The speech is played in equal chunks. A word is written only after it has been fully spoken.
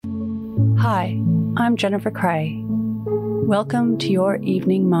Hi, I'm Jennifer Cray. Welcome to your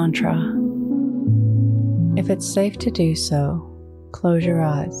evening mantra. If it's safe to do so, close your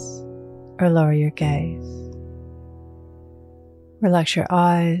eyes or lower your gaze. Relax your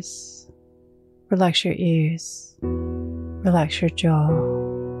eyes, relax your ears, relax your jaw.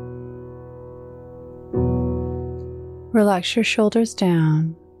 Relax your shoulders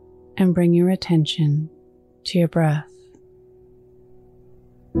down and bring your attention to your breath.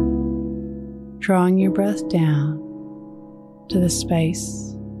 Drawing your breath down to the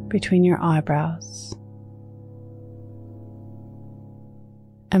space between your eyebrows.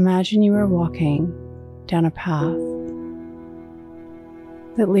 Imagine you are walking down a path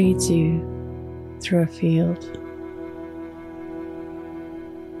that leads you through a field.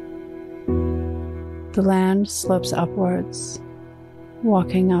 The land slopes upwards,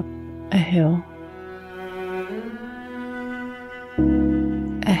 walking up a hill.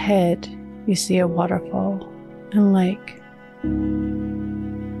 Ahead, you see a waterfall and lake.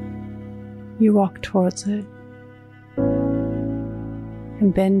 You walk towards it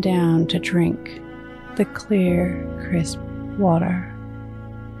and bend down to drink the clear, crisp water.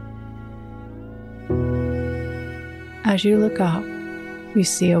 As you look up, you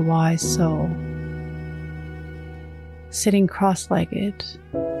see a wise soul sitting cross-legged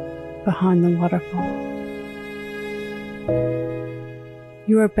behind the waterfall.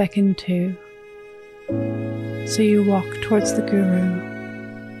 You are beckoned to, so you walk towards the Guru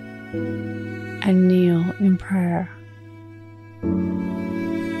and kneel in prayer,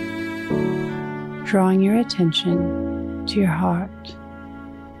 drawing your attention to your heart,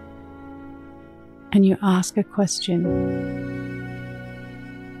 and you ask a question,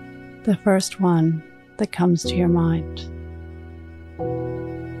 the first one that comes to your mind.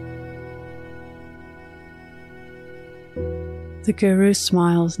 The Guru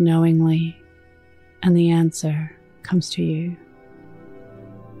smiles knowingly, and the answer comes to you.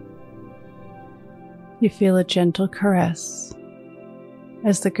 You feel a gentle caress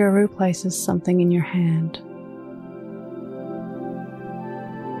as the Guru places something in your hand.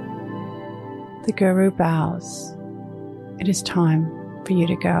 The Guru bows. It is time for you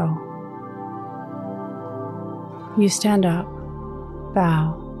to go. You stand up,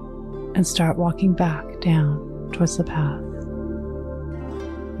 bow, and start walking back down towards the path.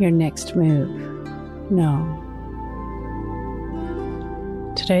 Your next move, no.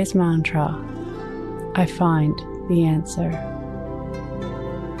 Today's mantra, I find the answer.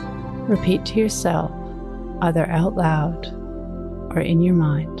 Repeat to yourself, either out loud or in your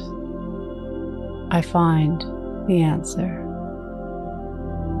mind, I find the answer.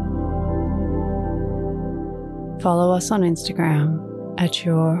 Follow us on Instagram at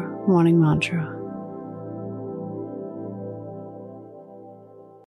Your Morning Mantra.